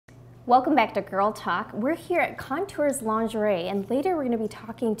Welcome back to Girl Talk. We're here at Contours Lingerie, and later we're going to be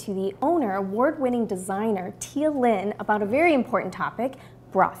talking to the owner, award-winning designer, Tia Lynn, about a very important topic,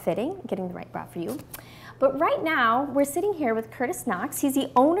 bra fitting, getting the right bra for you. But right now, we're sitting here with Curtis Knox. He's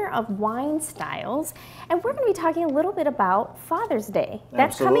the owner of WineStyles, and we're going to be talking a little bit about Father's Day.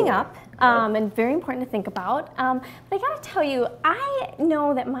 That's coming up, and very important to think about. But I got to tell you, I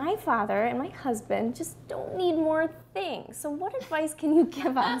know that my father and my husband just don't need more things. So what advice can you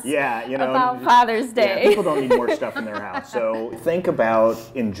give us about Father's Day? Yeah, people don't need more stuff in their house. So think about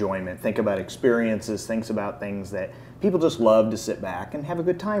enjoyment, think about experiences, think about things that people just love to sit back and have a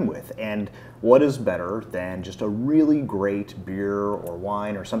good time with. And what is better than just a really great beer or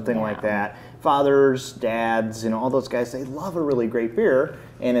wine or something like that? Fathers, dads, all those guys, they love a really great beer.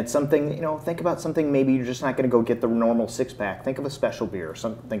 And it's something, think about something maybe you're just not going to go get the normal six-pack. Think of a special beer.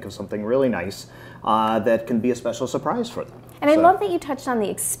 Think of something really nice that can be a special surprise for them. And I love that you touched on the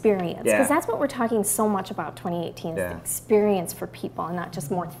experience, because that's what we're talking so much about 2018, is the experience for people and not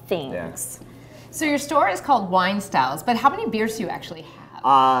just more things. So your store is called WineStyles, but how many beers do you actually have?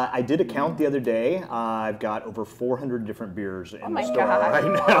 I did a count the other day. I've got over 400 different beers in the store right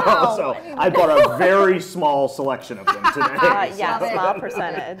now. Wow. So I bought a very small selection of them today. Small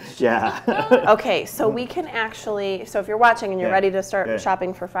percentage. Yeah. Okay, so we can actually, so if you're watching and you're ready to start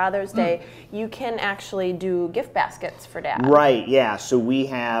shopping for Father's Day, you can actually do gift baskets for Dad. Right, yeah. So we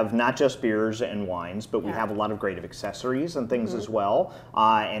have not just beers and wines, but we have a lot of great accessories and things as well.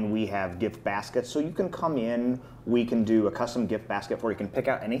 And we have gift baskets. So you can come in, we can do a custom gift basket where you can pick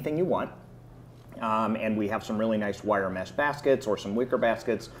out anything you want. And we have some really nice wire mesh baskets or some wicker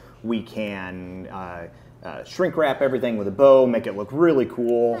baskets. We can shrink wrap everything with a bow, make it look really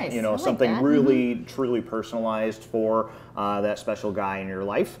cool. Nice. Something really, truly personalized for that special guy in your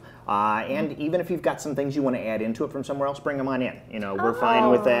life. And even if you've got some things you want to add into it from somewhere else, bring them on in. We're fine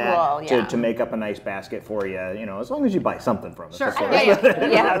with that to make up a nice basket for you. As long as you buy something from us. Sure.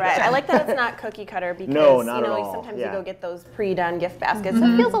 Yeah, right. I like that it's not cookie cutter because not at all. sometimes you go get those pre-done gift baskets.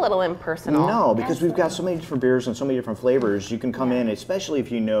 It feels a little impersonal. No, because we've got so many different beers and so many different flavors. You can come in, especially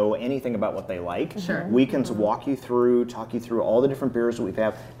if you know anything about what they like. We can walk you through, talk you through all the different beers that we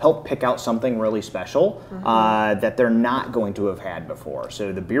have, help pick out something really special that they're not going to have had before.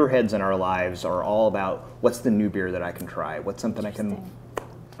 So the beer heads in our lives are all about what's the new beer that I can try, what's something I can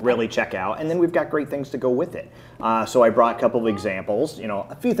really check out, and then we've got great things to go with it. So I brought a couple of examples,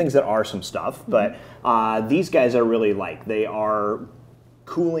 a few things that are some stuff, but these guys I really like. They are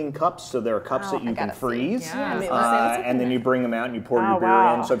cooling cups, so they're cups that you can freeze, and then you bring them out and you pour your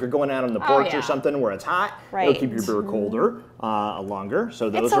beer in. So if you're going out on the porch or something where it's hot, it'll keep your beer colder longer. So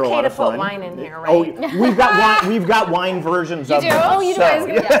those are a lot of fun. It's okay to put wine in here, right? Oh, we've got wine versions of them. Oh, you do?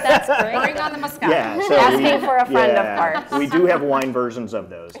 That's great. Bring on the Moscato. Yeah, so asking for a friend of course. We do have wine versions of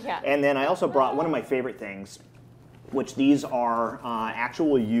those. And then I also brought one of my favorite things, which these are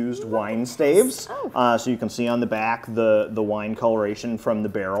actual used wine staves. So you can see on the back the wine coloration from the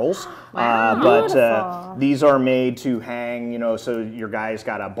barrels. But these are made to hang, so your guy's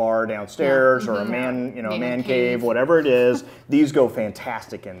got a bar downstairs or a man cave, whatever it is. These go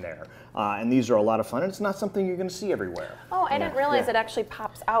fantastic in there. And these are a lot of fun, and it's not something you're going to see everywhere. Oh, I didn't realize it actually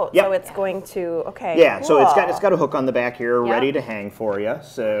pops out, so it's going to, so it's got a hook on the back here, ready to hang for you.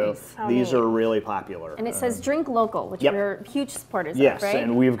 So these are really popular. And it says drink local, which we're huge supporters of, right? Yes,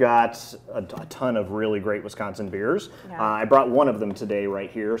 and we've got a ton of really great Wisconsin beers. I brought one of them today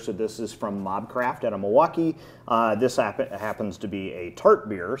right here. So this is from Mobcraft out of Milwaukee. This happens to be a tart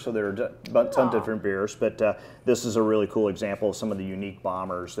beer, so there are a ton of different beers, but this is a really cool example of some of the unique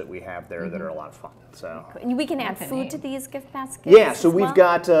bombers that we have there that are a lot of fun. So we can add food to these gift baskets. Yeah, so we've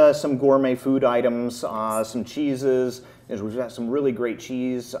got some gourmet food items, some cheeses. We've got some really great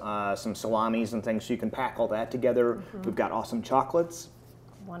cheese, some salamis and things, so you can pack all that together. We've got awesome chocolates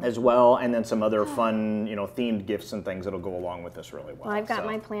as well, and then some other fun, themed gifts and things that'll go along with this really well. Well, I've got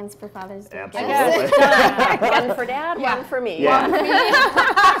my plans for Father's Day. Absolutely. One for Dad, one for me. I'll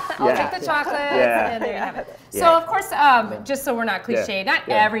take the chocolates, and there you have it. So, of course, just so we're not cliche, not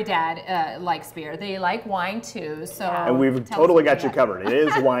every dad likes beer. They like wine, too. So and we've totally got you covered. It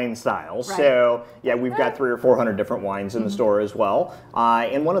is WineStyles. So, we've got 300 or 400 different wines in the store as well.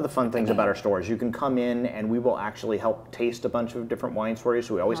 And one of the fun things about our store is you can come in and we will actually help taste a bunch of different wines for you.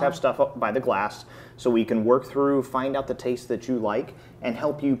 So we always have stuff up by the glass so we can work through, find out the taste that you like, and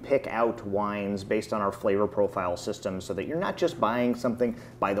help you pick out wines based on our flavor profile system so that you're not just buying something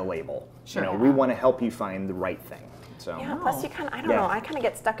by the label. We want to help you find the right thing. So yeah, plus you kind of, I don't know, I kind of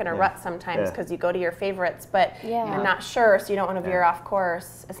get stuck in a rut sometimes because you go to your favorites, but you're not sure, so you don't want to veer off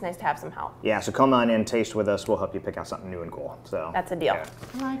course. It's nice to have some help. Yeah, so come on in, taste with us. We'll help you pick out something new and cool. So that's a deal.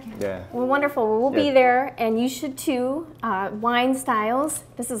 I like it. Yeah. Well, wonderful. We'll be there, and you should too. WineStyles.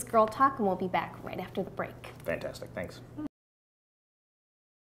 This is Girl Talk, and we'll be back right after the break. Fantastic. Thanks.